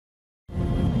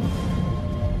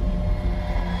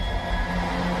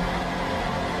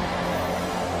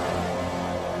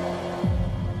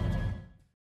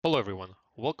Hello everyone,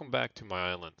 welcome back to my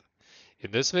island.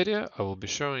 In this video, I will be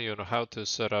showing you how to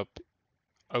set up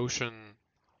ocean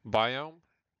biome.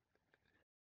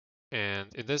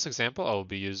 And in this example, I will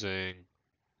be using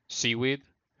seaweed.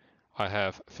 I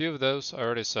have a few of those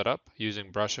already set up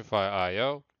using Brushify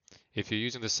IO. If you're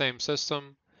using the same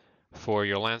system for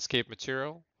your landscape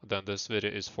material, then this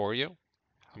video is for you.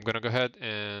 I'm gonna go ahead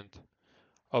and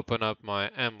open up my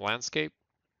M landscape,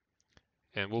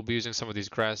 and we'll be using some of these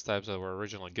grass types that were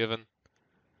originally given.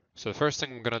 So the first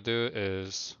thing I'm gonna do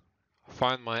is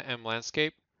find my M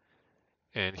landscape,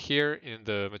 and here in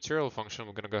the material function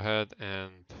we're gonna go ahead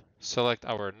and select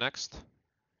our next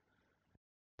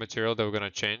material that we're gonna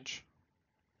change.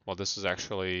 Well, this is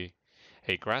actually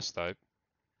a grass type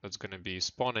that's gonna be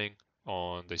spawning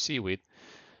on the seaweed.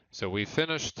 So we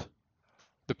finished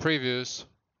the previous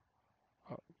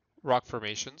rock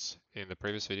formations in the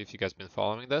previous video if you guys been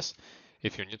following this.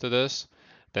 If you're new to this,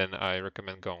 then I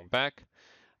recommend going back.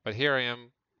 But here I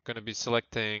am going to be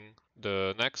selecting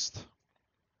the next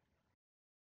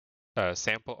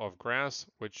sample of grass,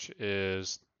 which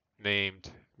is named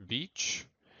beach.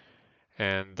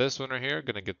 And this one right here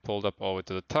going to get pulled up all the way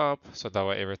to the top, so that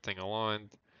way everything aligned.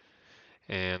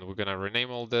 And we're going to rename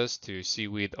all this to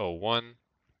seaweed 01.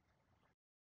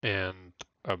 And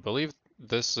I believe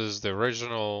this is the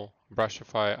original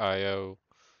Brushify IO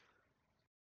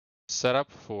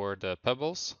setup for the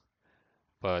pebbles,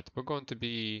 but we're going to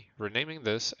be renaming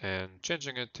this and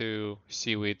changing it to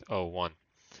seaweed 01.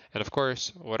 And of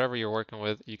course, whatever you're working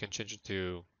with, you can change it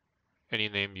to any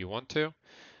name you want to.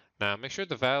 Now make sure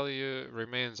the value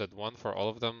remains at 1 for all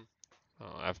of them.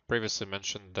 I've previously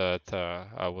mentioned that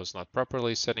I was not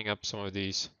properly setting up some of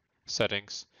these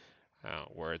settings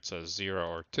where it says 0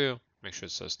 or 2. Make sure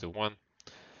it says to 1.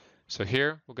 So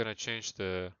here we're going to change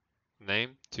the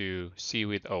name to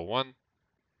seaweed 01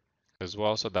 as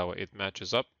well, so that way it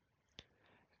matches up.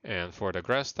 And for the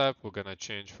grass type, we're going to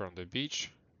change from the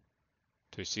beach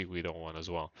to seaweed 01 as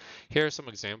well. Here are some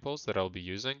examples that I'll be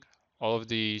using. All of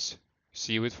these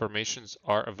seaweed formations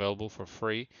are available for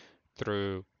free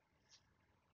through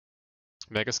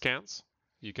Megascans.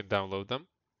 You can download them.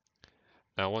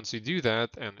 Now once you do that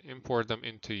and import them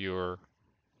into your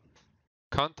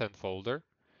content folder,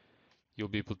 you'll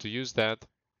be able to use that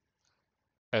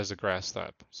as a grass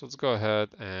type. So let's go ahead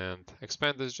and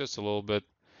expand this just a little bit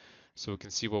so we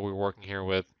can see what we're working here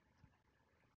with.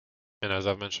 And as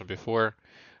I've mentioned before,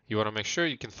 you want to make sure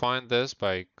you can find this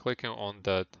by clicking on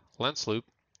that lens loop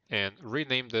and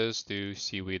rename this to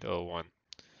seaweed 01.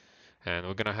 And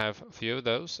we're going to have a few of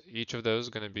those. Each of those is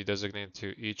going to be designated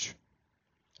to each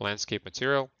landscape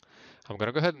material. I'm going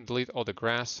to go ahead and delete all the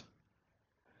grass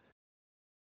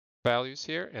values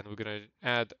here, and we're going to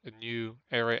add a new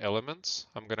array elements.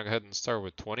 I'm going to go ahead and start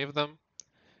with 20 of them.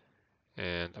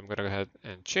 And I'm going to go ahead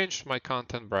and change my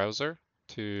content browser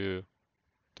to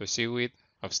the seaweed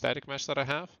of static mesh that I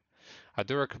have. I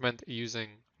do recommend using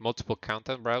multiple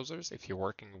content browsers if you're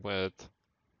working with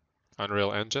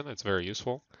Unreal Engine. It's very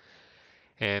useful.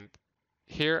 And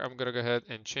here I'm going to go ahead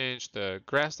and change the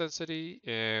grass density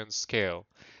and scale.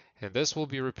 And this will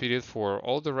be repeated for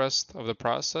all the rest of the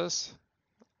process.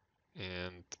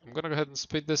 And I'm going to go ahead and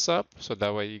speed this up so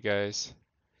that way you guys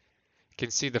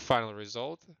can see the final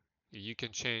result. You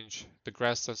can change the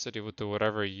grass density to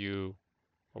whatever you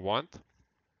want.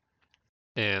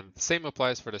 And the same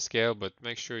applies for the scale, but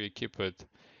make sure you keep it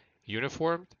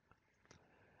uniformed.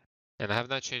 And I have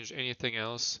not changed anything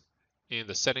else in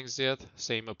the settings yet.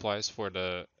 Same applies for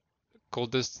the goal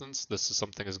distance. This is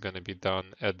something that's going to be done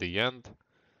at the end.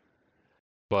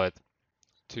 But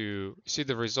to see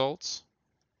the results,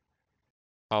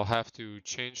 I'll have to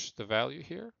change the value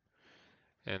here.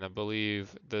 And I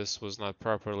believe this was not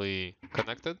properly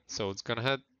connected. So it's going to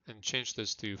head and change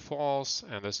this to false,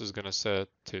 and this is going to set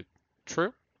to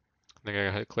true. Then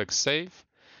I'm going to click save,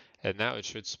 and now it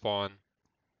should spawn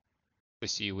the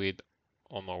seaweed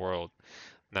on my world.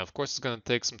 Now, of course, it's going to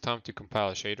take some time to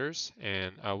compile shaders,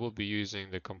 and I will be using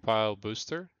the compile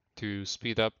booster to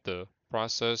speed up the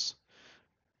process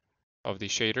of the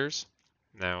shaders.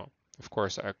 Now, of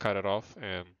course, I cut it off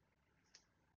and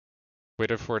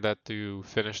waited for that to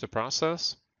finish the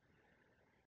process.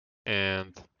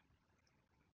 And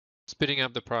speeding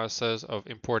up the process of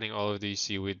importing all of these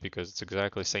seaweed because it's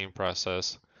exactly the same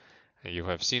process. And you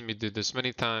have seen me do this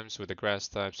many times with the grass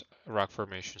types, rock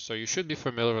formation. So you should be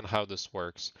familiar with how this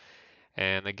works.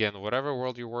 And again, whatever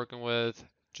world you're working with,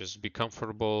 just be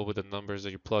comfortable with the numbers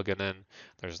that you're plugging in.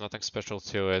 There's nothing special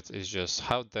to it. It's just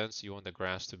how dense you want the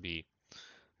grass to be.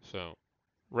 So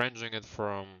ranging it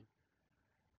from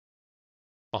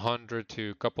 100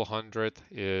 to a couple hundred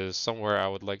is somewhere I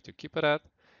would like to keep it at.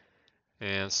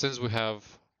 And since we have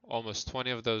almost 20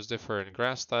 of those different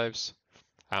grass types,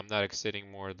 I'm not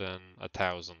exceeding more than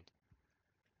 1,000.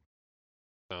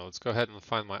 So let's go ahead and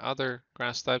find my other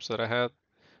grass types that I had,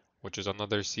 which is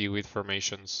another seaweed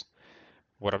formations.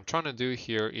 What I'm trying to do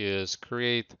here is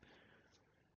create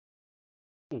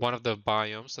one of the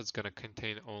biomes that's going to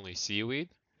contain only seaweed.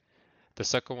 The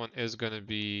second one is going to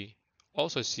be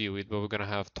also seaweed, but we're going to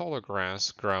have taller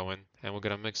grass growing, and we're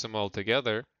going to mix them all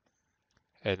together.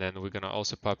 And then we're going to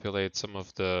also populate some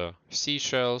of the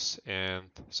seashells and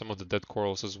some of the dead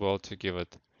corals as well to give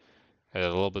it a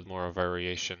little bit more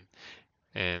variation.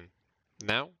 And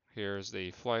now here's the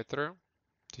fly through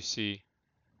to see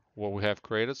what we have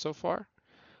created so far.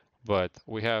 But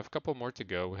we have a couple more to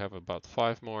go. We have about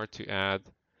 5 more to add.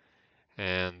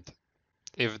 And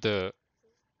if the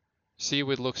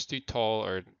seaweed looks too tall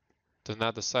or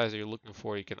not the size that you're looking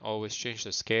for, you can always change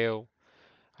the scale.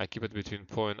 I keep it between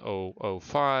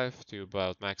 0.005 to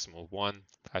about maximum 1.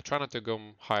 I try not to go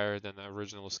higher than the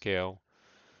original scale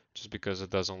just because it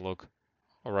doesn't look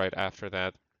alright after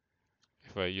that.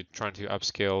 If you're trying to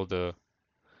upscale the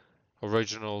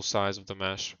original size of the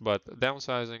mesh, but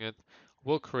downsizing it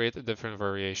will create different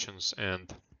variations,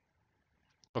 and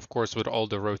of course with all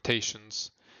the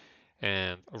rotations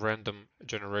and random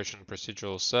generation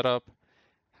procedural setup,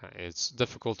 it's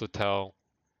difficult to tell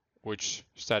which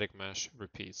static mesh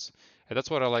repeats. And that's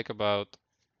what I like about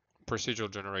procedural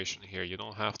generation here. You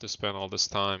don't have to spend all this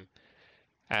time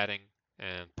adding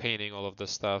and painting all of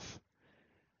this stuff,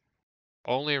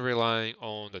 only relying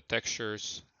on the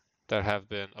textures that have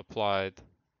been applied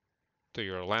to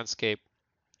your landscape,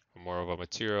 more of a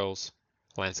materials,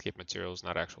 landscape materials,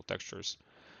 not actual textures.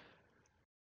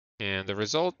 And the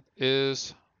result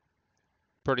is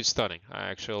pretty stunning. I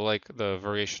actually like the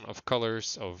variation of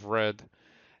colors of red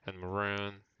and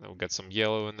maroon. We'll get some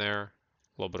yellow in there, a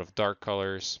little bit of dark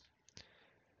colors.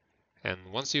 And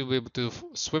once you'll be able to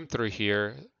swim through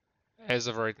here, as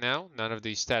of right now, none of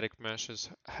these static meshes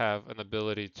have an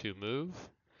ability to move.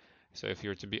 So if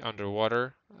you're to be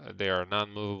underwater, they are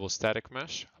non-movable static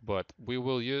mesh, but we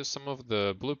will use some of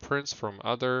the blueprints from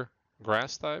other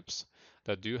grass types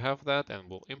that do have that, and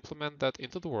we'll implement that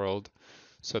into the world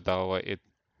so that way it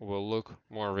will look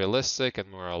more realistic and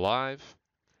more alive.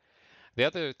 The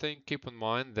other thing, keep in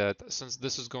mind that since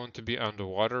this is going to be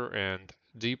underwater and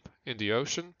deep in the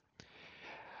ocean,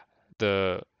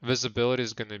 the visibility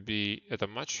is going to be at a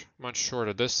much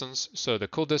shorter distance, so the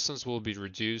cool distance will be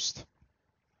reduced.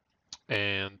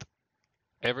 And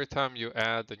every time you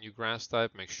add a new grass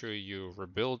type, make sure you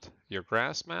rebuild your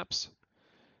grass maps.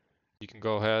 You can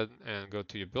go ahead and go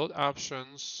to your build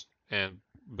options and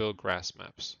build grass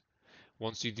maps.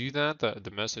 Once you do that,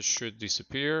 the message should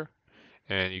disappear,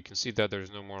 and you can see that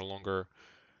there's no more longer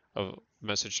a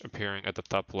message appearing at the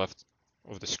top left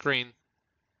of the screen.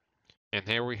 And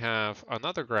here we have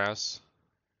another grass,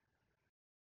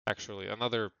 actually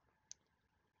another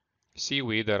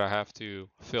seaweed that I have to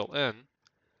fill in,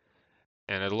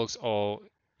 and it looks all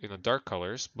in the dark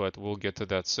colors, but we'll get to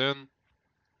that soon.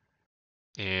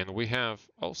 And we have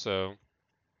also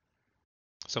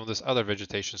some of this other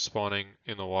vegetation spawning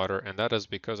in the water, and that is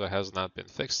because it has not been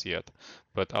fixed yet,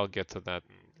 but I'll get to that.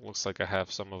 Looks like I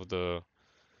have some of the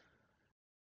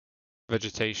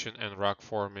vegetation and rock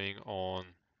forming on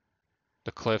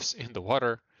the cliffs in the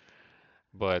water,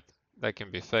 but that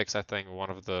can be fixed. I think one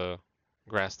of the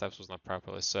grass types was not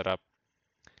properly set up.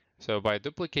 So by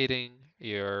duplicating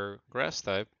your grass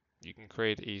type, you can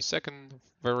create a second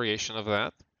variation of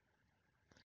that.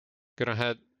 Go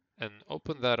ahead and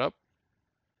open that up,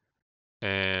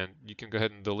 and you can go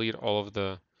ahead and delete all of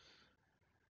the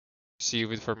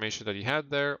seaweed formation that you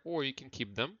had there, or you can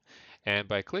keep them. And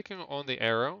by clicking on the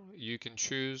arrow, you can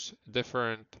choose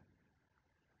different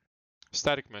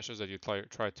static meshes that you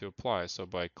try to apply. So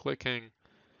by clicking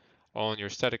on your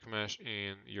static mesh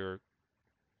in your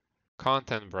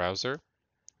content browser,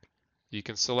 you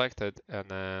can select it and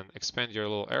then expand your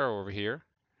little arrow over here.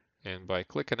 And by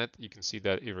clicking it, you can see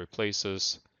that it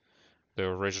replaces the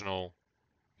original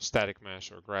static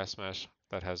mesh or grass mesh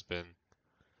that has been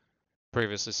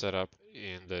previously set up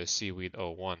in the Seaweed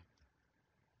 01.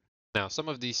 Now, some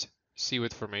of these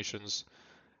seaweed formations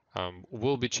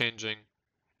will be changing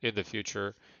in the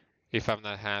future if I'm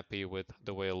not happy with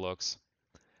the way it looks.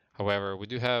 However, we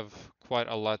do have quite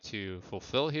a lot to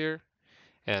fulfill here,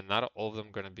 and not all of them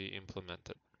are going to be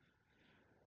implemented.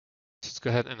 Let's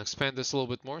go ahead and expand this a little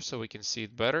bit more so we can see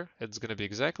it better. It's going to be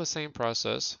exactly the same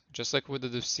process, just like we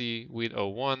did the Seaweed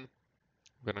 01. I'm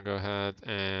going to go ahead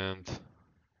and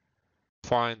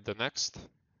find the next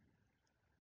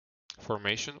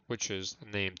formation, which is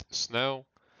named Snow.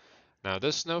 Now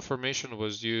this snow formation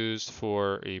was used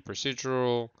for a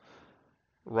procedural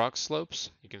rock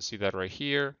slopes. You can see that right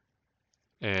here.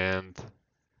 And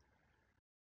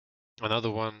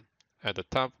another one at the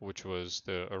top, which was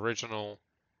the original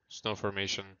snow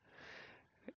formation.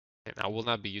 And I will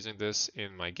not be using this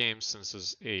in my game since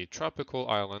it's a tropical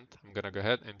island. I'm gonna go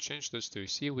ahead and change this to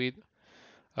seaweed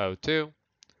IO2.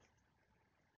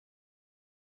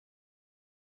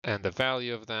 And the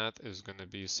value of that is gonna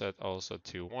be set also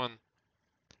to 1.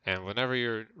 And whenever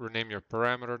you rename your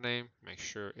parameter name, make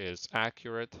sure it's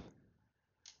accurate.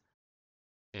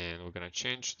 And we're gonna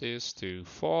change this to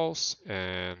false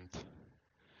and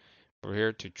over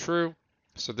here to true.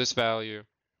 So this value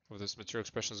of this material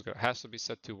expression has to be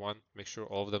set to 1. Make sure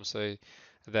all of them say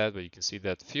that, but you can see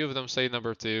that few of them say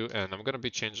number 2, and I'm going to be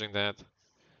changing that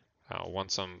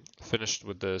once I'm finished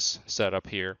with this setup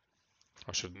here.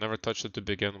 I should never touch it to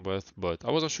begin with, but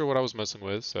I wasn't sure what I was messing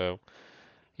with, so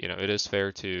it is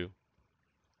fair to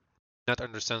not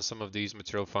understand some of these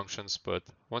material functions, but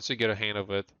once you get a hang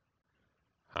of it,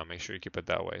 make sure you keep it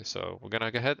that way. So we're going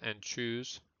to go ahead and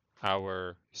choose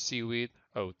our seaweed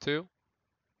O2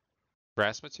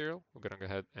 grass material. We're going to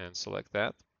go ahead and select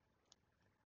that.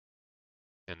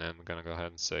 And then we're going to go ahead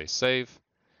and say save.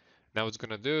 Now what it's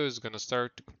going to do is going to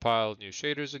start to compile new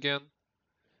shaders again.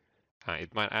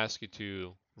 It might ask you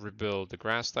to rebuild the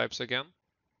grass types again.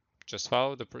 Just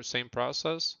follow the same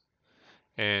process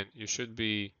and you should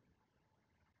be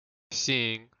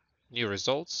seeing new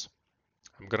results.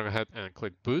 I'm going to go ahead and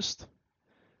click boost.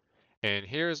 And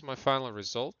here is my final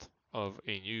result of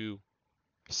a new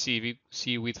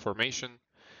seaweed formation.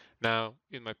 Now,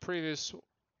 in my previous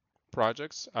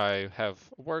projects, I have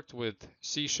worked with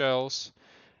seashells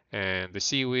and the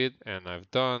seaweed, and I've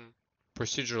done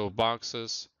procedural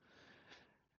boxes.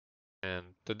 And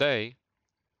today,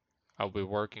 I'll be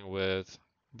working with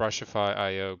Brushify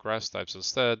IO grass types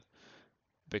instead,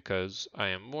 because I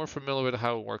am more familiar with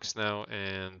how it works now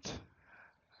and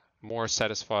more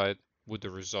satisfied with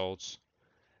the results.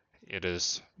 It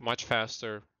is much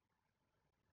faster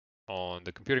on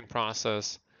the computing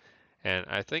process, and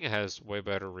I think it has way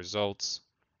better results.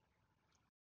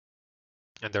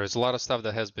 And there's a lot of stuff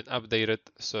that has been updated,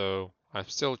 so I'm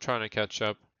still trying to catch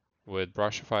up with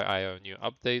Brushify IO new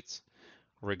updates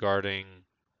regarding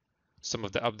some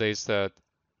of the updates that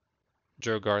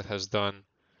Joe Garth has done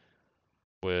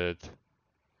with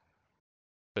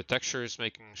the textures,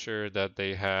 making sure that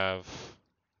they have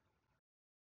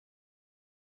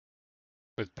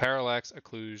with parallax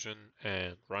occlusion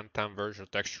and runtime version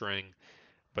texturing,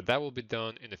 but that will be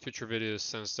done in the future videos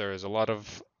since there is a lot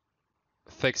of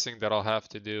fixing that I'll have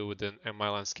to do within my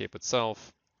landscape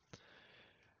itself.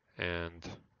 And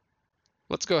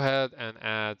let's go ahead and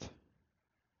add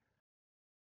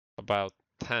about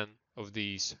 10 of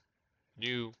these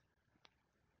new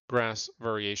grass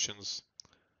variations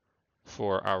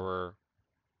for our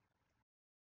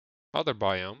other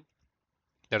biome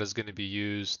that is going to be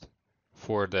used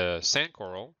for the sand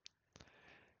coral.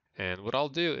 And what I'll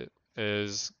do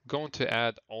is going to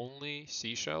add only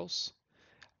seashells,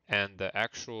 and the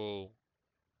actual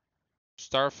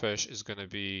starfish is going to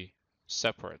be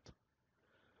separate,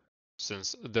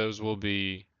 since those will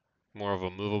be more of a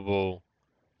movable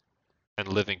and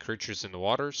living creatures in the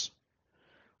waters.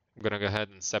 I'm going to go ahead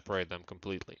and separate them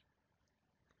completely.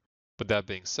 With that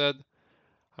being said,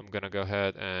 I'm going to go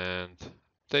ahead and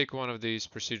take one of these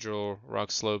procedural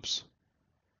rock slopes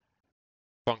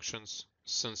functions,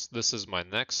 since this is my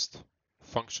next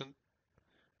function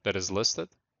that is listed.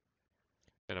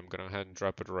 And I'm going to go ahead and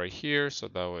drop it right here, so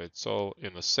that way it's all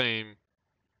in the same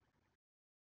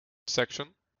section.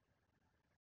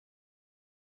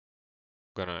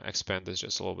 I'm going to expand this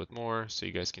just a little bit more so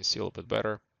you guys can see a little bit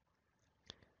better.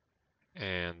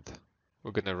 And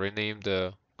we're going to rename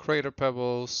the crater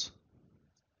pebbles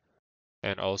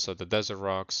and also the desert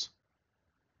rocks.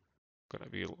 Going to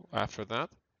be after that.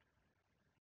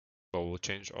 But we'll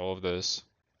change all of this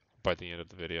by the end of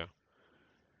the video.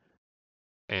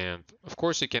 And of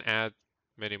course you can add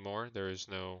many more.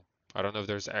 I don't know if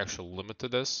there's an actual limit to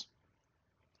this,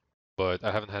 but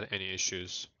I haven't had any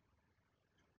issues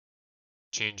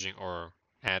changing or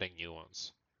adding new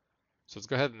ones. So let's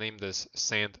go ahead and name this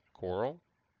sand coral,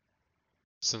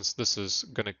 since this is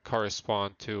going to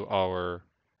correspond to our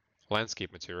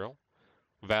landscape material.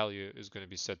 Value is going to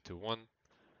be set to 1.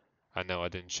 I know I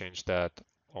didn't change that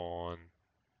on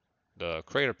the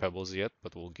crater pebbles yet,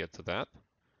 but we'll get to that.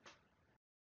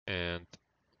 And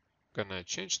I'm going to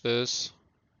change this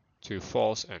to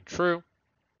false and true.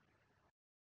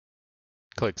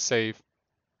 Click save.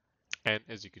 And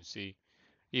as you can see,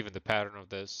 Even the pattern of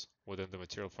this within the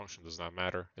material function does not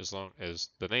matter as long as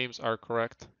the names are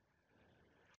correct.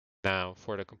 Now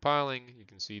for the compiling, you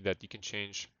can see that you can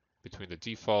change between the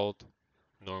default,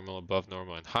 normal, above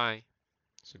normal, and high.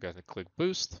 So you're going to click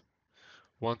boost.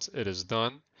 Once it is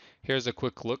done, here's a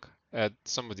quick look at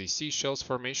some of the seashells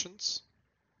formations.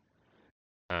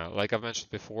 Like I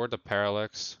mentioned before, the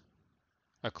parallax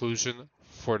occlusion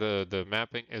for the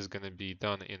mapping is going to be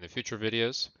done in the future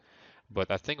videos, but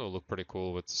I think it will look pretty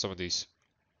cool with some of these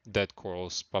dead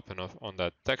corals popping up on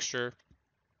that texture.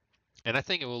 And I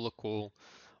think it will look cool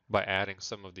by adding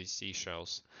some of these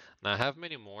seashells. Now I have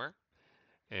many more,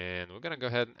 and we're going to go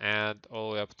ahead and add all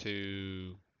the way up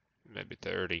to maybe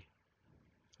 30.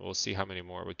 We'll see how many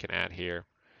more we can add here.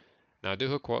 Now I do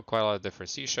have quite a lot of different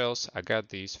seashells. I got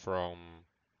these from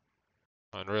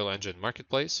Unreal Engine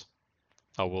Marketplace.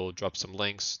 I will drop some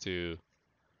links to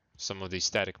some of these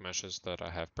static meshes that I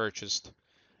have purchased.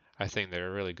 I think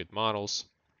they're really good models.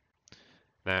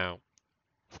 Now,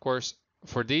 of course,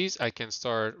 for these, I can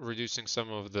start reducing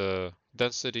some of the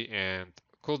density and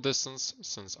cool distance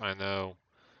since I know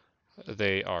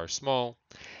they are small.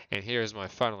 And here's my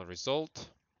final result.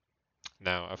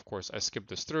 Now, of course, I skipped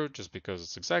this through just because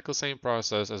it's exactly the same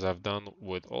process as I've done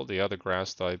with all the other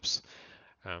grass types.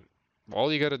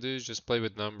 All you gotta do is just play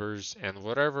with numbers and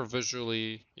whatever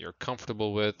visually you're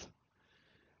comfortable with.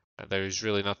 There is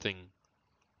really nothing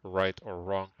right or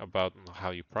wrong about how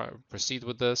you proceed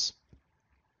with this.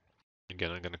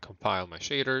 Again, I'm gonna compile my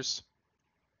shaders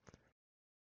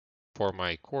for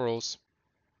my corals.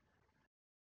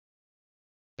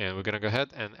 And we're gonna go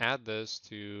ahead and add this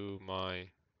to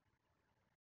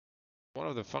one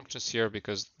of the functions here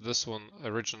because this one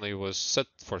originally was set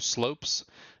for slopes.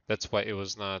 That's why it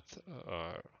was not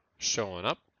showing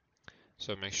up.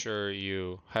 So make sure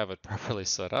you have it properly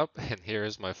set up. And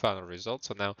here's my final result.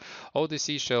 So now all the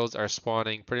seashells are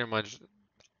spawning pretty much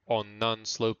on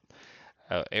non-slope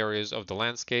areas of the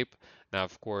landscape. Now,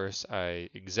 of course, I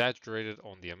exaggerated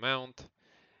on the amount,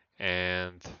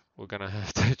 and we're gonna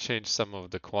have to change some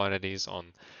of the quantities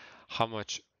on how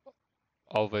much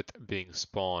of it being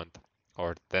spawned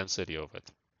or density of it.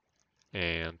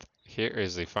 And here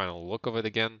is the final look of it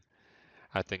again.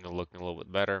 I think it'll look a little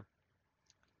bit better.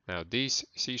 Now these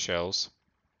seashells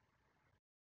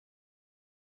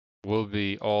will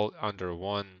be all under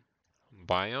one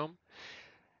biome.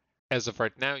 As of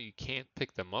right now, you can't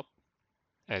pick them up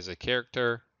as a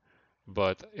character,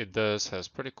 but it has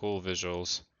pretty cool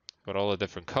visuals with all the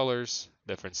different colors,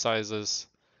 different sizes,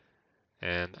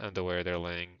 and the way they're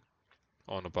laying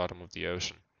on the bottom of the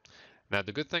ocean. Now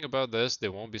the good thing about this, they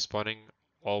won't be spawning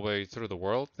all the way through the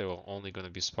world. They will only going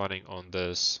to be spawning on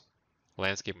this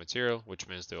landscape material, which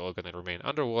means they're all going to remain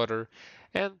underwater,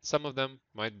 and some of them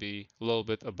might be a little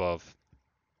bit above.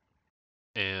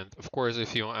 And of course,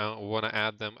 if you want to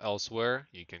add them elsewhere,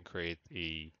 you can create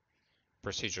a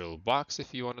procedural box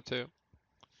if you wanted to.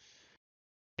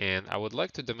 And I would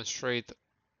like to demonstrate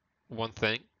one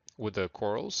thing with the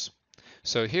corals.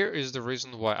 So here is the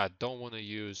reason why I don't want to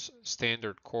use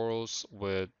standard corals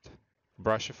with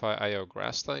Brushify IO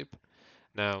grass type.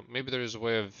 Now, maybe there is a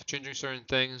way of changing certain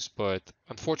things, but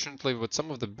unfortunately with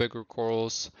some of the bigger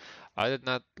corals, I did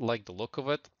not like the look of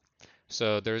it.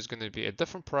 So there's going to be a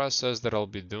different process that I'll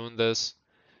be doing this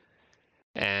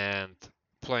and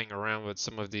playing around with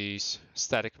some of these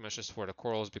static meshes for the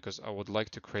corals because I would like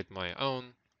to create my own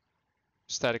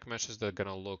static meshes that are going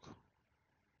to look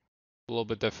a little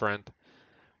bit different.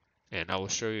 And I will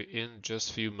show you in just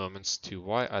a few moments to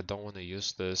why I don't want to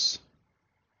use this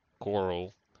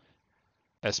coral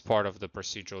as part of the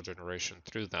procedural generation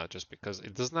through that, just because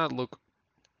it does not look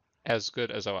as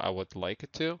good as I would like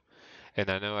it to. And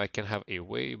I know I can have a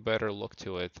way better look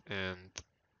to it. And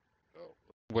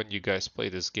when you guys play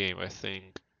this game, I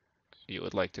think you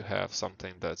would like to have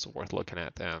something that's worth looking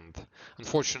at. And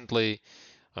unfortunately,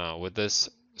 with this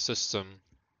system,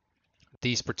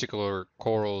 these particular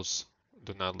corals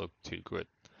do not look too good.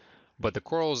 But the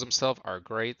corals themselves are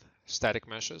great static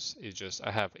meshes. It's just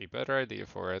I have a better idea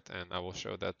for it, and I will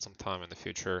show that sometime in the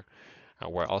future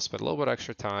where I'll spend a little bit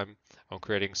extra time on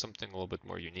creating something a little bit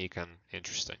more unique and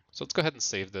interesting. So let's go ahead and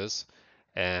save this,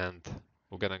 and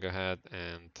we're gonna go ahead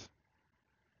and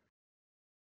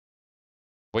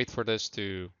wait for this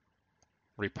to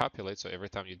repopulate. So every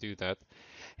time you do that,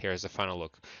 here's the final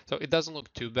look. So it doesn't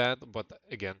look too bad, but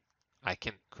again, I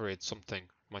can create something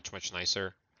much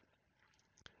nicer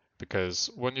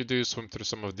because when you do swim through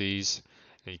some of these,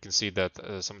 and you can see that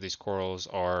some of these corals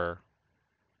are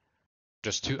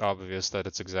just too obvious that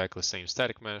it's exactly the same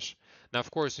static mesh. Now,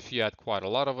 of course, if you add quite a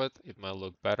lot of it, it might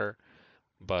look better,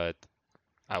 but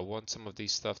I want some of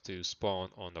these stuff to spawn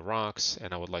on the rocks,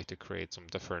 and I would like to create some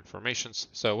different formations.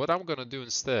 So what I'm going to do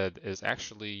instead is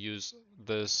actually use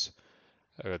this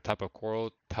type of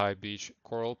coral, Thai Beach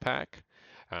Coral Pack.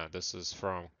 This is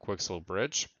from Quixel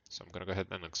Bridge. So I'm going to go ahead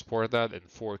and export that in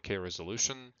 4K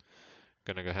resolution. I'm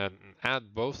going to go ahead and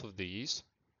add both of these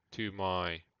to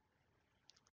my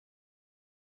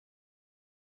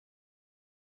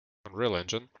Unreal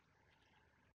Engine.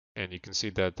 And you can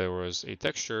see that there was a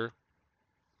texture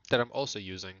that I'm also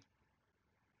using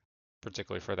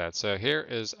particularly for that. So here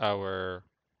is our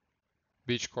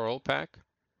beach coral pack.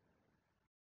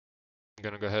 I'm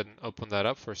going to go ahead and open that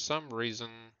up. For some reason,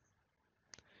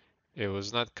 it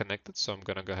was not connected, so I'm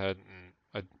going to go ahead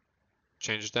and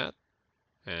change that.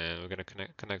 And we're going to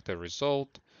connect the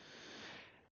result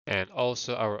and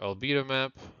also our albedo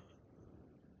map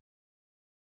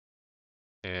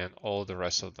and all the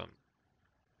rest of them.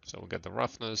 So we'll get the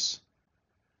roughness,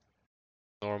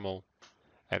 normal,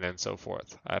 and then so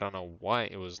forth. I don't know why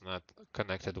it was not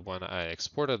connected when I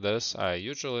exported this. I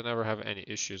usually never have any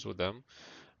issues with them,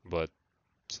 but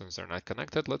since they're not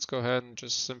connected, let's go ahead and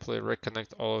just simply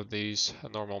reconnect all of these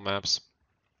normal maps.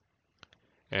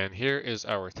 And here is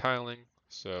our tiling.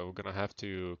 So we're gonna have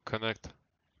to connect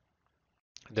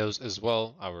those as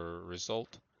well. Our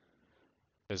result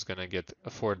is gonna get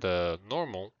for the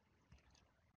normal,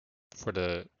 for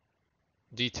the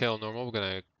detail normal, we're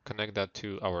gonna connect that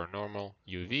to our normal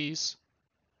UVs.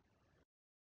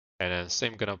 And then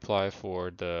same gonna apply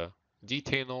for the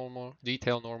detail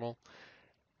normal.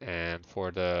 And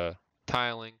for the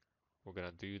tiling, we're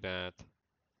gonna do that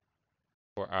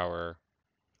for our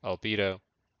albedo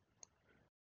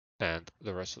and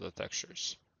the rest of the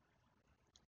textures.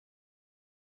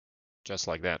 Just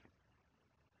like that.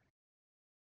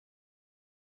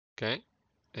 Okay,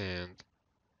 and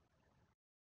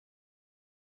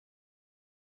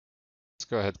let's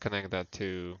go ahead and connect that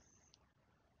to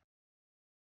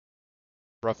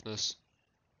roughness,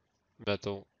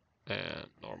 metal, and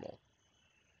normal.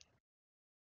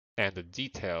 And the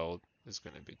detailed is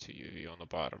going to be to UV on the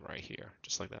bottom right here,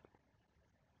 just like that.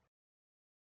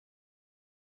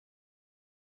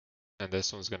 And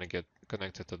this one's going to get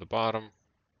connected to the bottom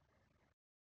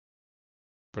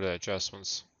for the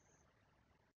adjustments.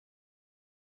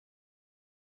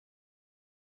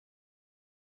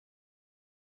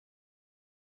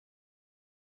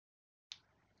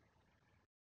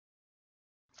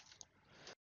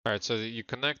 All right, so you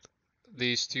connect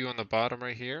these two on the bottom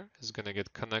right here is going to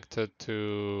get connected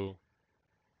to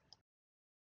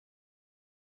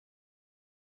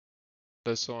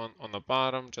this one on the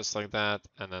bottom, just like that.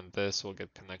 And then this will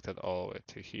get connected all the way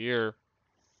to here.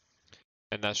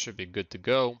 And that should be good to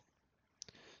go.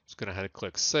 Just going to head and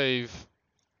click save.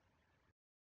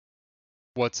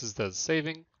 Once it's done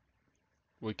saving,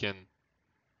 we can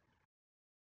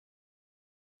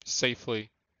safely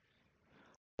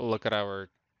look at our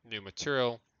new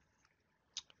material,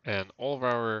 and all of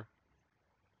our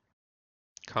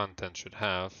content should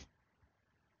have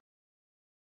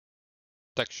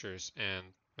textures and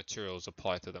materials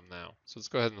applied to them now. So let's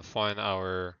go ahead and find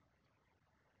our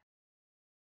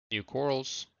new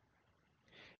corals.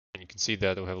 And you can see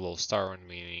that we have a little star on,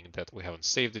 meaning that we haven't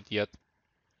saved it yet.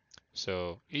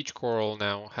 So each coral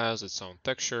now has its own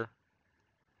texture.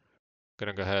 I'm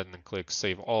gonna go ahead and click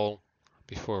save all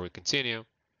before we continue.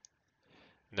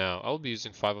 Now I'll be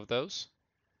using 5 of those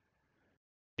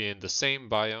in the same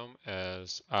biome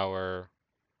as our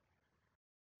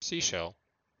seashell.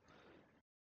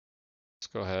 Let's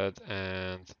go ahead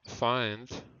and find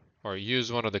or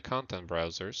use one of the content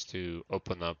browsers to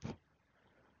open up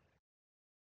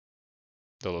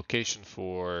the location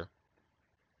for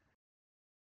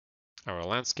our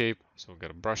landscape. So we'll go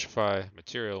to Brushify,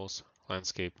 Materials,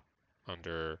 Landscape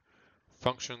under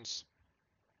Functions.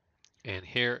 And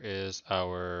here is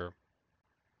our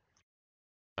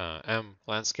M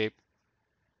landscape.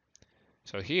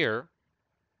 So here,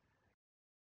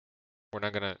 we're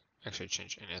not gonna actually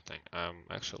change anything. I'm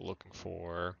actually looking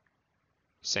for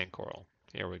sand coral.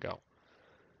 Here we go.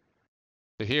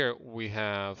 So here we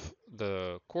have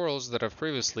the corals that I've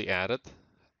previously added.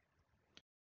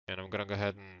 And I'm gonna go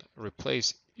ahead and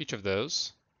replace each of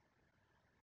those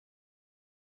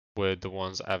with the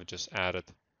ones I've just added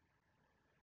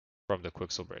from the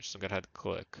Quixel bridge. So I'm gonna ahead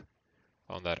click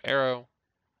on that arrow.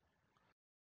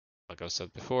 Like I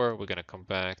said before, we're gonna come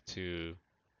back to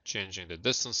changing the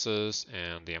distances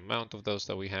and the amount of those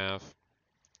that we have.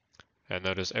 And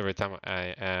notice every time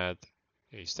I add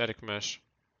a static mesh,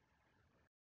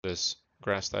 this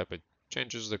grass type, it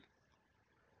changes the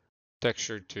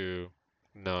texture to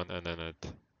none, and then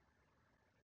it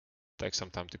takes some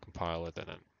time to compile it, and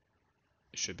then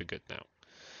it should be good now.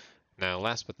 Now,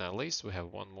 last but not least, we have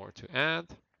one more to add.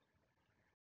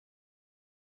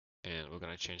 And we're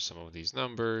going to change some of these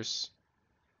numbers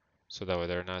so that way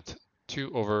they're not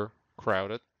too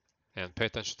overcrowded. And pay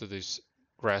attention to this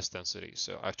grass density.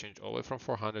 So I've changed all the way from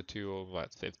 400 to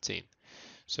about 15.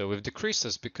 So we've decreased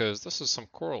this because this is some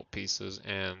coral pieces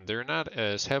and they're not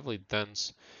as heavily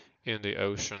dense in the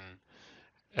ocean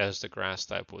as the grass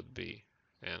type would be.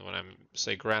 And when I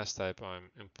say grass type, I'm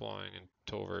implying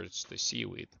towards the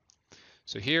seaweed.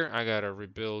 So here I gotta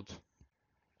rebuild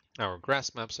our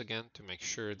grass maps again to make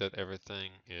sure that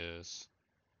everything is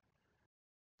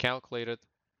calculated.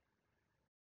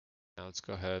 Now let's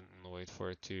go ahead and wait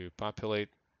for it to populate.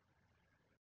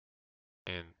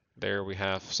 And there we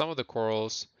have some of the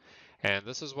corals. And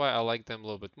this is why I like them a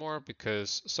little bit more,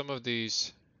 because some of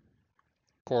these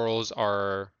corals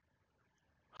are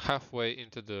halfway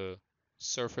into the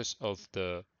surface of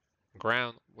the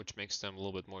ground, which makes them a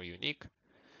little bit more unique,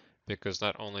 because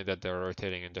not only that they're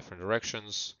rotating in different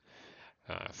directions,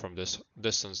 from this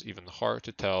distance even hard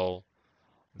to tell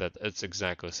that it's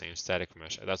exactly the same static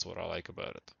mesh. That's what I like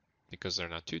about it, because they're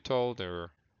not too tall,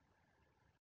 they're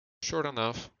short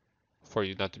enough for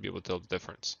you not to be able to tell the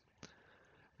difference.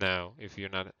 Now, if you're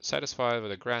not satisfied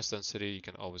with the grass density, you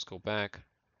can always go back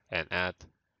and add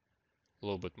a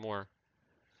little bit more.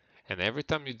 And every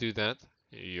time you do that,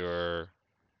 your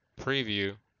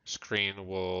preview screen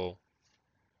will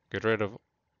get rid of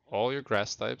all your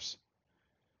grass types,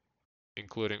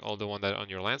 including all the one that on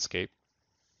your landscape.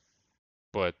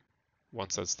 But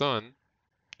once that's done,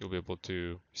 you'll be able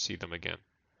to see them again.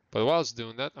 But while it's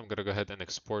doing that, I'm going to go ahead and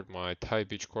export my Thai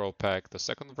Beach Coral Pack, the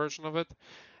second version of it,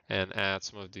 and add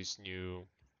some of these new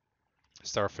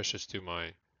starfishes to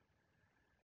my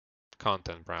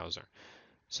content browser.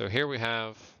 So here we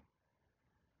have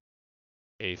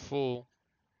a full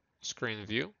screen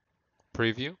view,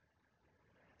 preview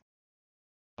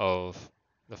of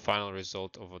the final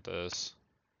result of this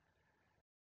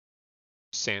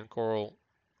sand coral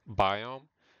biome.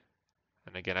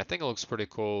 And again, I think it looks pretty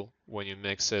cool when you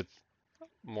mix it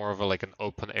more of like an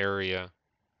open area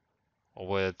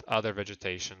with other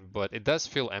vegetation, but it does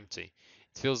feel empty.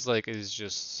 It feels like it's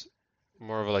just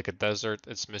more of like a desert.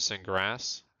 It's missing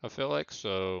grass, I feel like.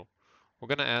 So we're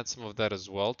gonna add some of that as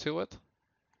well to it.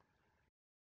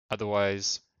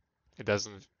 Otherwise, it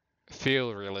doesn't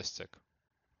feel realistic.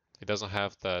 It doesn't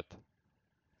have that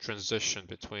transition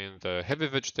between the heavy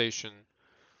vegetation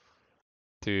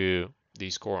to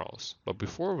these corals. But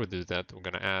before we do that, we're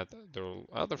gonna add the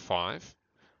other 5.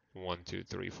 1, 2,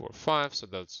 3, 4, 5. So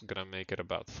that's gonna make it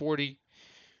about 40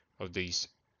 of these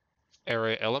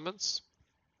array elements.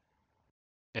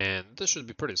 And this should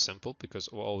be pretty simple because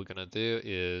all we're gonna do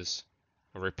is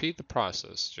repeat the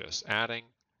process, just adding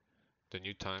the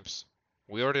new types.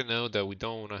 We already know that we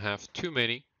don't want to have too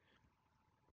many,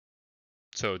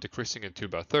 so decreasing it to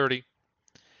about 30.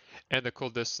 And the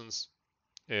cold distance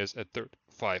is at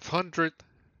 500.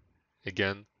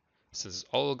 Again, since it's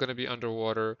all going to be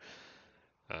underwater,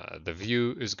 the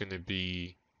view is going to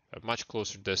be a much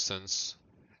closer distance.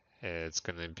 It's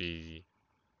going to be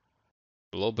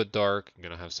a little bit dark. You're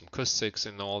going to have some caustics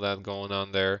and all that going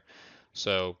on there.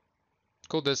 So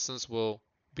cold distance will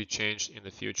be changed in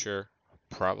the future,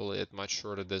 probably at much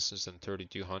shorter distance than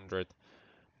 3200.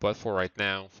 But for right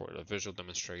now, for the visual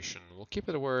demonstration, we'll keep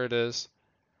it where it is.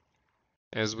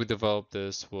 As we develop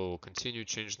this, we'll continue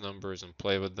to change numbers and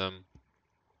play with them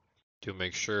to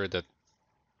make sure that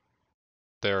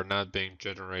they are not being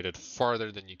generated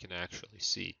farther than you can actually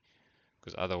see,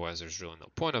 because otherwise there's really no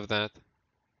point of that.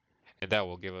 And that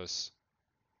will give us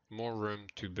more room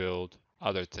to build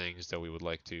other things that we would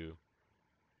like to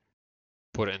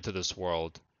put into this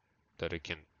world that it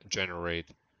can generate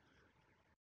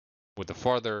with a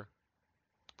farther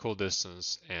cool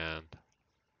distance and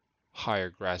higher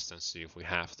grass density if we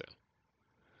have to.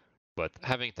 But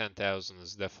having 10,000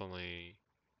 is definitely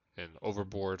an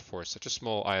overboard for such a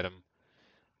small item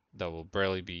that will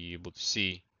barely be able to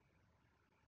see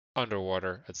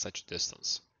underwater at such a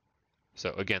distance.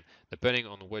 So again, depending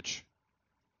on which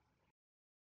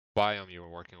biome you are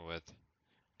working with,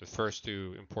 the first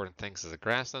 2 important things is the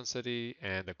grass density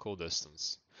and the cool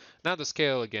distance. Now the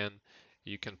scale, again,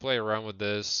 you can play around with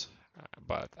this,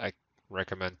 but I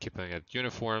recommend keeping it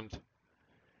uniformed.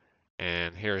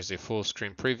 And here is a full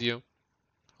screen preview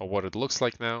of what it looks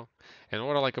like now. And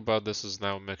what I like about this is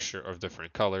now a mixture of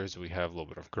different colors. We have a little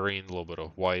bit of green, a little bit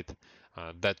of white,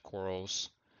 dead corals.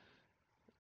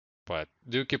 But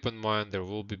do keep in mind there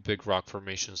will be big rock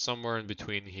formations somewhere in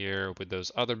between here with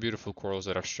those other beautiful corals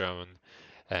that I've shown.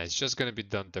 And it's just going to be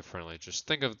done differently. Just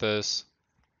think of this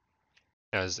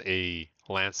as a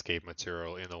landscape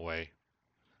material in a way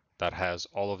that has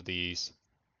all of these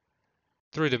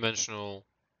three-dimensional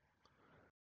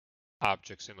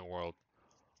objects in the world,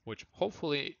 which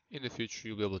hopefully in the future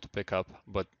you'll be able to pick up,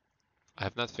 but I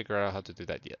have not figured out how to do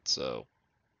that yet, so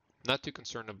not too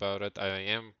concerned about it. I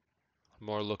am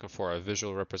more looking for a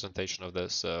visual representation of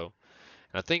this, so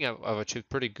and I think I've achieved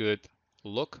pretty good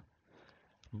look,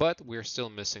 but we're still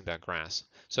missing that grass.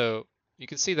 So you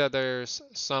can see that there's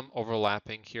some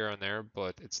overlapping here and there,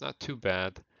 but it's not too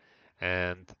bad,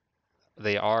 and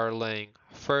they are laying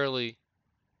fairly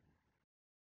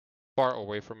far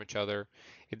away from each other.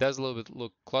 It does a little bit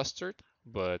look clustered,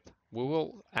 but we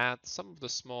will add some of the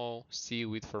small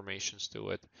seaweed formations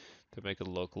to it to make it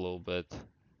look a little bit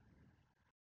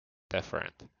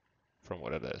different from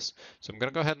what it is. So I'm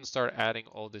gonna go ahead and start adding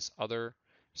all this other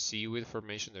seaweed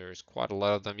formation. There's quite a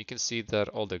lot of them. You can see that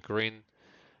all the green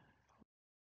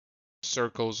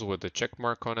circles with the check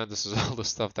mark on it. This is all the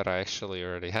stuff that I actually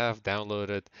already have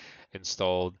downloaded,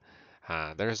 installed.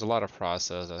 There's a lot of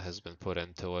process that has been put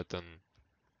into it, and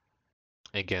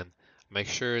again, make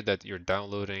sure that you're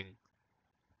downloading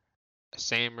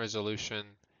same resolution,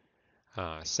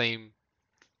 same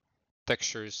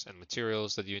textures and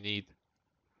materials that you need.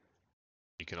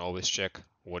 You can always check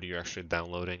what you're actually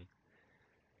downloading.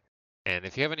 And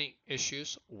if you have any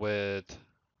issues with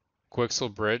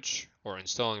Quixel Bridge or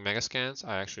installing Megascans,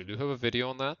 I actually do have a video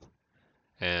on that.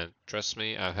 And trust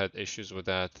me, I've had issues with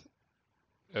that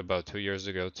about 2 years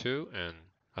ago too, and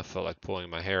I felt like pulling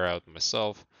my hair out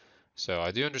myself. So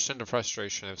I do understand the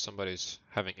frustration if somebody's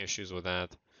having issues with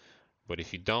that. But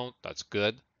if you don't, that's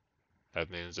good. That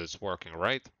means it's working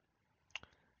right.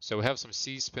 So we have some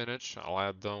sea spinach.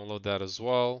 I'll download that as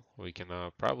well. We can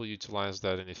probably utilize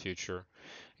that in the future.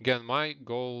 Again, my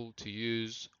goal to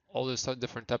use all this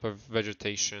different type of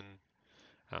vegetation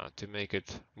to make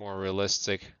it more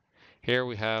realistic. Here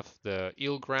we have the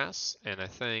eelgrass, and I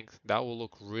think that will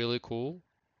look really cool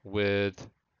with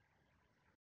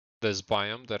this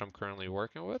biome that I'm currently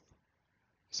working with.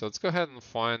 So let's go ahead and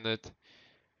find it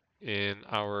in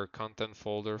our content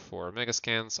folder for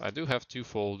Megascans. I do have two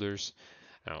folders.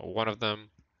 One of them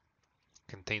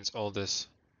contains all this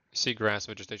seagrass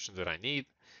vegetation that I need,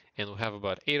 and we have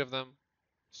about 8 of them.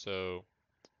 So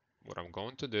what I'm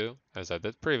going to do, as I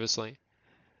did previously,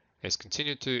 is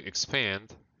continue to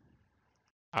expand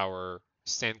our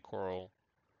sand coral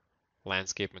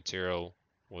landscape material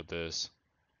with this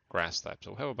grass type.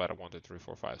 So we have about a 1, 2, 3,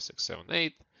 4, 5, 6, 7,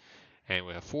 8, and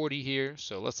we have 40 here.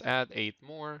 So let's add 8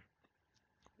 more.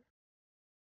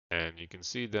 And you can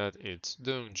see that it's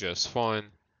doing just fine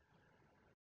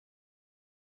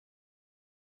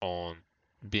on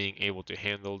being able to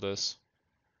handle this.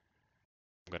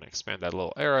 I'm going to expand that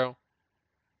little arrow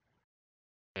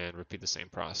and repeat the same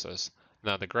process.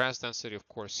 Now the grass density, of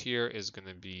course, here is going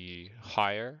to be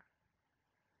higher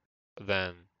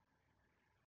than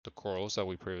the corals that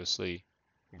we previously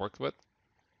worked with,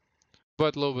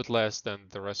 but a little bit less than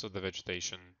the rest of the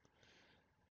vegetation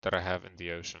that I have in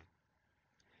the ocean.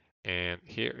 And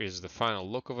here is the final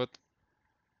look of it.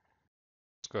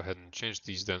 Let's go ahead and change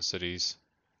these densities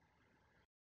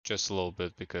just a little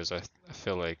bit because I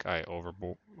feel like I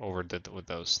overdid with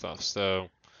those stuff. So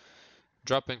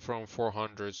dropping from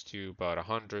 400s to about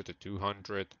 100 to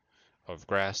 200 of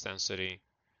grass density,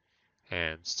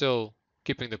 and still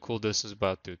keeping the cool distance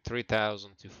about to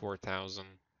 3,000 to 4,000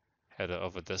 head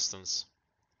of a distance.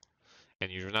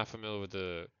 And if you're not familiar with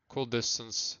the cool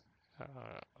distance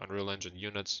Unreal Engine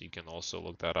units, you can also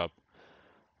look that up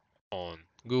on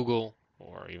Google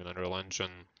or even Unreal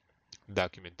Engine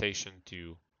documentation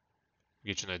to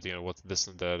get you an idea of what the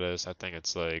distance that is. I think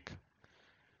it's like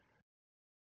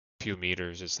a few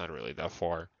meters. It's not really that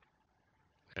far.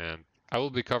 And I will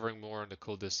be covering more on the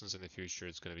cool distance in the future.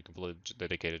 It's going to be completely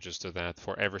dedicated just to that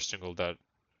for every single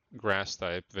grass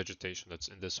type vegetation that's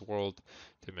in this world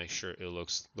to make sure it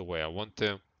looks the way I want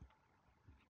to.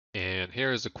 And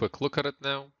here is a quick look at it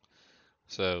now.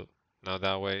 So now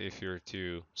that way, if you're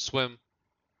to swim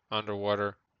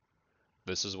underwater,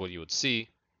 this is what you would see.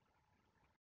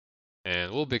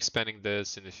 And we'll be expanding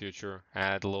this in the future,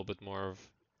 add a little bit more of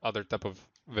other type of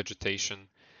vegetation.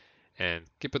 And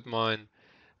keep in mind,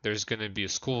 there's going to be a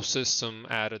school system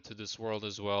added to this world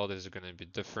as well. There's going to be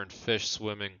different fish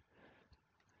swimming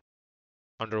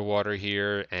underwater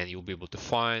here, and you'll be able to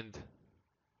find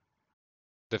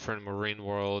different marine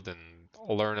world and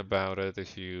learn about it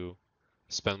if you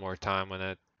spend more time on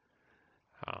it.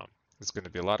 There's going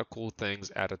to be a lot of cool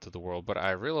things added to the world, but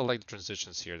I really like the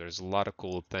transitions here. There's a lot of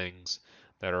cool things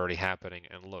that are already happening.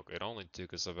 And look, it only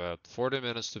took us about 40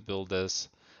 minutes to build this.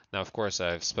 Now, of course,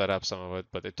 I've sped up some of it,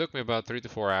 but it took me about 3 to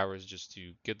 4 hours just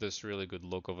to get this really good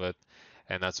look of it,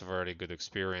 and that's a very good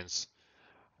experience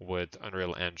with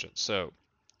Unreal Engine. So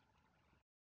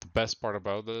the best part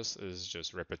about this is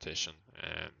just repetition,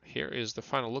 and here is the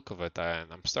final look of it,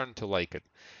 and I'm starting to like it.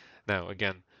 Now,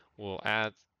 again, we'll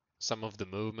add some of the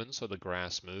movement so the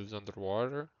grass moves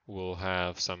underwater. We'll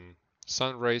have some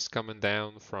sun rays coming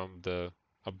down from the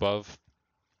above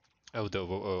of the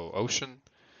ocean.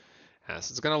 So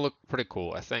it's going to look pretty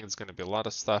cool. I think it's going to be a lot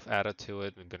of stuff added to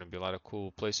it and going to be a lot of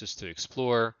cool places to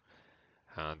explore.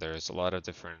 There's a lot of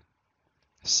different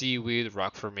seaweed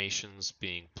rock formations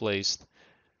being placed.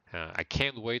 I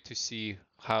can't wait to see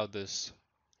how this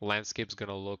landscape is going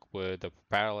to look with the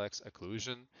parallax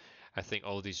occlusion. I think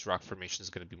all these rock formations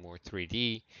are going to be more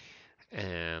 3D,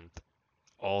 and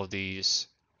all these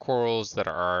corals that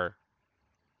are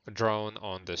drawn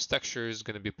on this texture is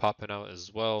going to be popping out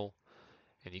as well.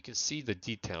 And you can see the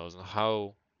details and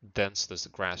how dense this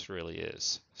grass really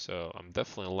is. So I'm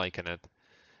definitely liking it.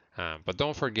 But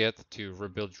don't forget to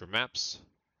rebuild your maps.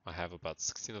 I have about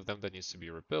 16 of them that needs to be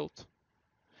rebuilt.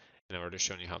 And I've already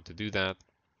shown you how to do that.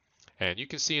 And you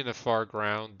can see in the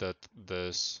foreground that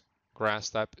this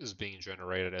grass type is being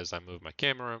generated as I move my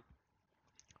camera.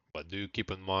 But do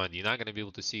keep in mind, you're not going to be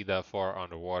able to see that far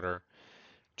underwater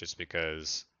just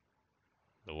because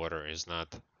the water is not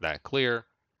that clear.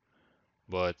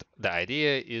 But the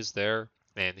idea is there.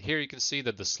 And here you can see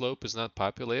that the slope is not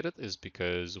populated is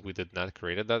because we did not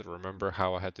create that. Remember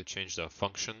how I had to change the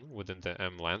function within the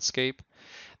M landscape?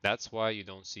 That's why you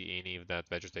don't see any of that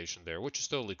vegetation there, which is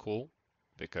totally cool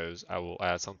because I will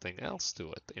add something else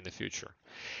to it in the future.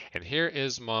 And here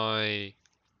is my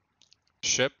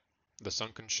ship, the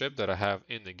sunken ship that I have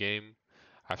in the game.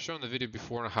 I've shown the video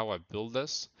before on how I build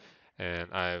this,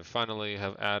 and I finally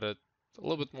have added a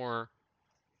little bit more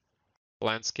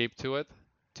landscape to it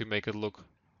to make it look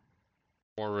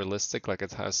more realistic, like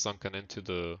it has sunken into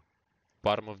the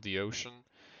bottom of the ocean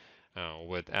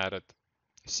with added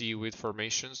seaweed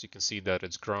formations. You can see that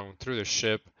it's grown through the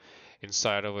ship.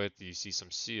 Inside of it, you see some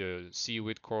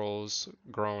seaweed corals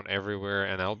grown everywhere,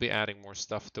 and I'll be adding more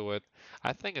stuff to it.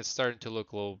 I think it's starting to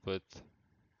look a little bit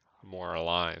more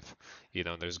alive. You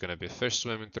know, there's going to be fish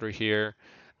swimming through here.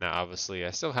 Now, obviously, I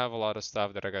still have a lot of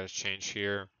stuff that I got to change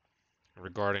here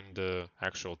regarding the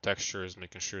actual textures,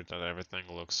 making sure that everything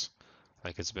looks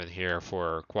like it's been here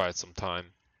for quite some time.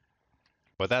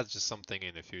 But that's just something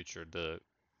in the future. The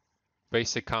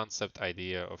basic concept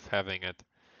idea of having it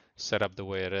set up the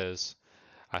way it is,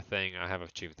 I think I have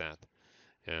achieved that.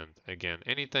 And again,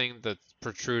 anything that's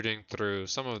protruding through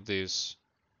some of these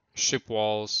ship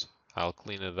walls, I'll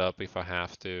clean it up if I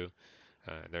have to.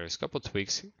 There's a couple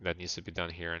tweaks that needs to be done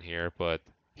here and here, but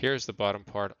here's the bottom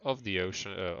part of the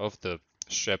ocean of the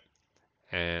ship,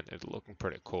 and it's looking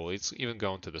pretty cool. It's even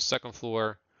going to the second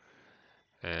floor,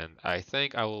 and I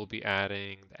think I will be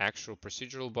adding the actual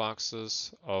procedural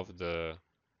boxes of the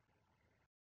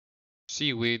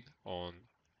seaweed on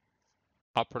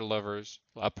upper levels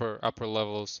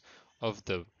of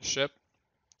the ship.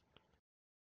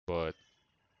 But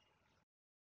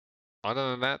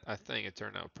other than that, I think it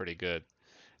turned out pretty good.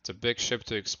 It's a big ship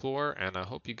to explore, and I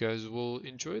hope you guys will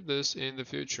enjoy this in the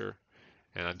future.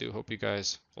 And I do hope you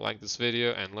guys like this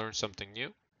video and learn something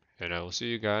new. And I will see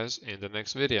you guys in the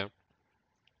next video.